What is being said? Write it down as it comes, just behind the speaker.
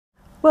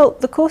Well,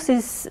 the course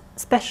is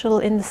special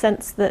in the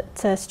sense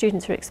that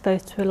students are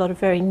exposed to a lot of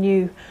very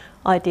new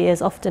ideas,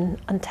 often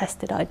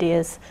untested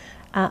ideas,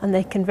 and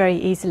they can very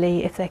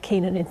easily, if they're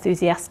keen and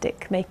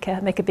enthusiastic, make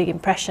a big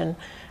impression.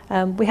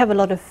 We have a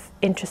lot of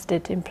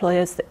interested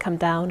employers that come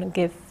down and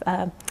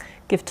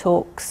give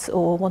talks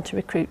or want to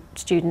recruit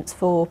students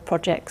for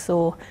projects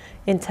or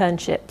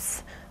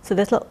internships. So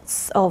there's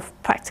lots of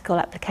practical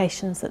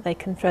applications that they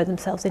can throw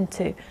themselves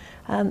into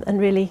and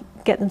really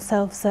get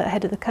themselves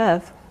ahead of the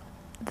curve.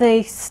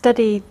 They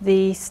study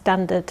the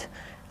standard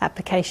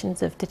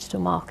applications of digital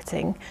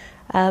marketing,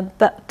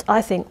 but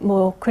I think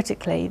more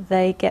critically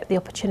they get the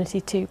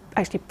opportunity to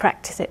actually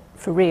practice it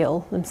for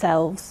real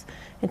themselves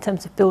in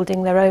terms of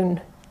building their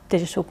own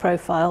digital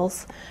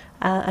profiles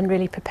and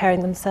really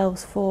preparing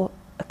themselves for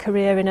a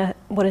career in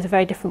what is a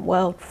very different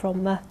world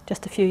from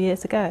just a few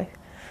years ago.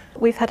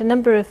 We've had a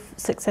number of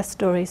success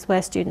stories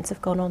where students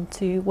have gone on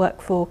to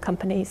work for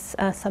companies,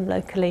 some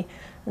locally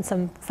and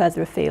some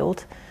further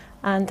afield,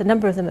 and a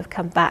number of them have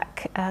come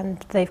back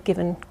and they've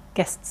given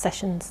guest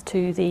sessions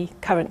to the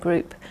current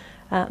group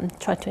and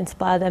tried to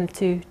inspire them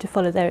to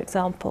follow their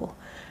example.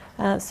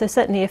 So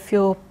certainly if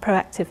you're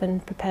proactive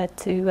and prepared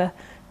to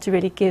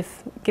really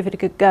give it a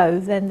good go,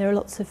 then there are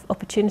lots of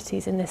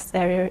opportunities in this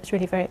area. It's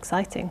really very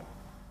exciting.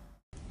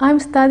 I'm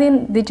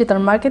studying digital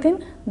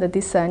marketing. That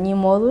is a new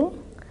module.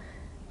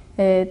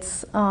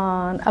 It's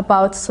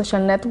about social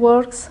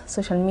networks,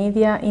 social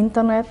media,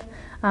 internet,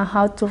 and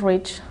how to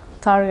reach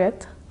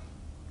target.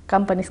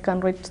 Companies can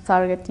reach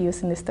target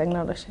using these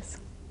technologies.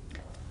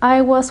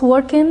 I was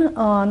working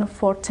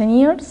for 10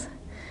 years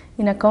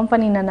in a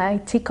company, in an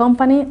IT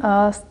company,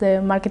 as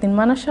the marketing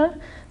manager.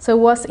 So I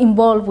was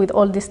involved with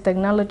all these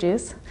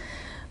technologies.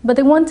 But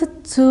I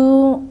wanted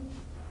to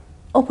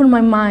open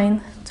my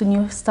mind to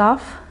new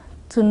stuff,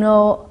 to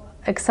know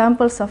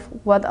examples of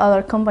what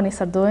other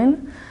companies are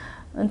doing,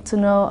 and to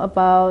know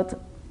about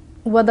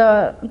what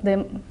are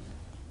the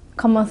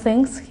common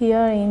things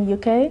here in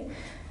UK.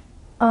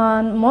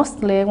 And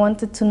mostly I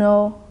wanted to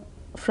know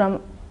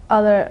from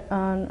other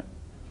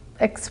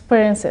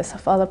experiences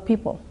of other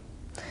people.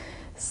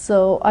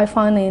 So I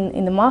found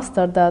in the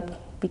master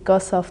that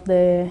because of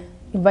the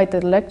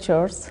invited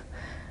lectures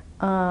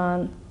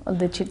and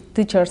the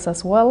teachers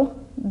as well,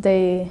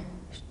 they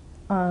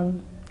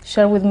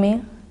share with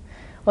me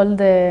all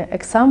the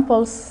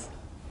examples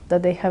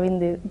that they have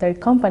in their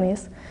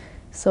companies,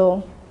 so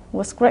it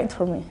was great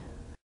for me.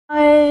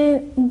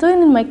 I'm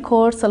doing in my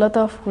course a lot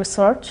of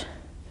research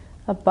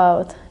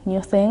about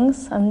new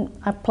things and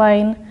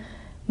applying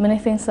many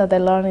things that I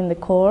learned in the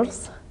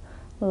course,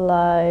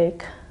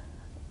 like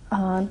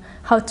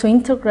how to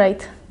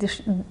integrate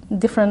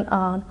different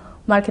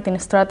marketing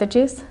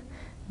strategies,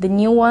 the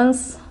new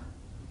ones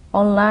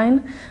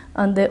online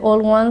and the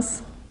old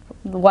ones,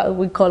 what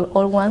we call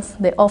old ones,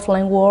 the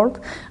offline world,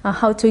 and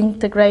how to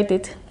integrate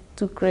it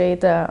to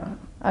create a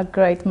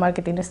great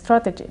marketing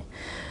strategy.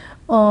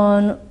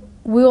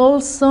 We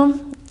also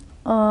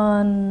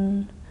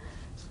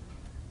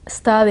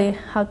study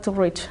how to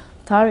reach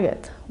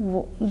target.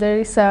 There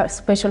is a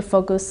special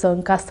focus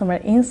on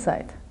customer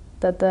insight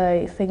that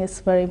I think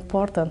is very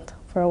important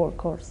for our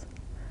course.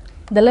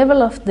 The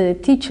level of the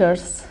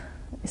teachers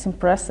is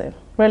impressive,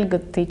 really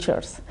good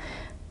teachers,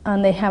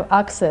 and they have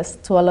access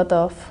to a lot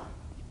of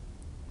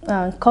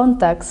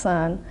contacts,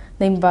 and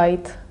they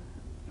invite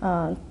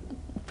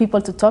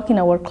people to talk in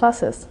our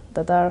classes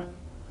that are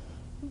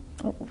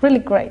really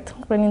great,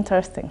 really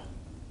interesting.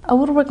 I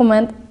would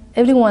recommend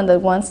everyone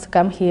that wants to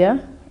come here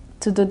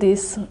to do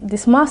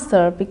this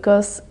master,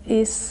 because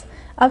it's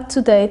up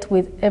to date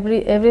with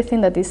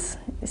everything that is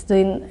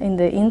doing in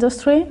the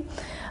industry.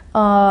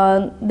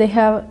 They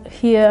have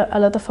here a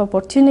lot of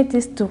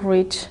opportunities to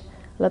reach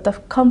a lot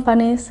of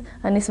companies,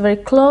 and it's very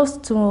close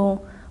to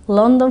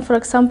London, for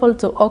example,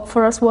 to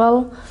Oxford as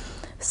well.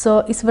 So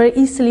it's very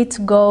easily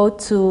to go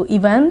to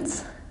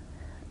events,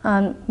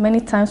 and many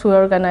times we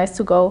organize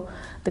to go,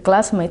 the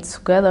classmates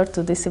together,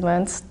 to these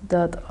events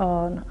that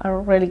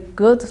are really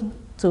good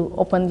to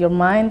open your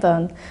mind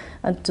and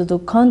to do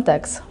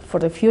contacts for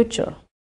the future.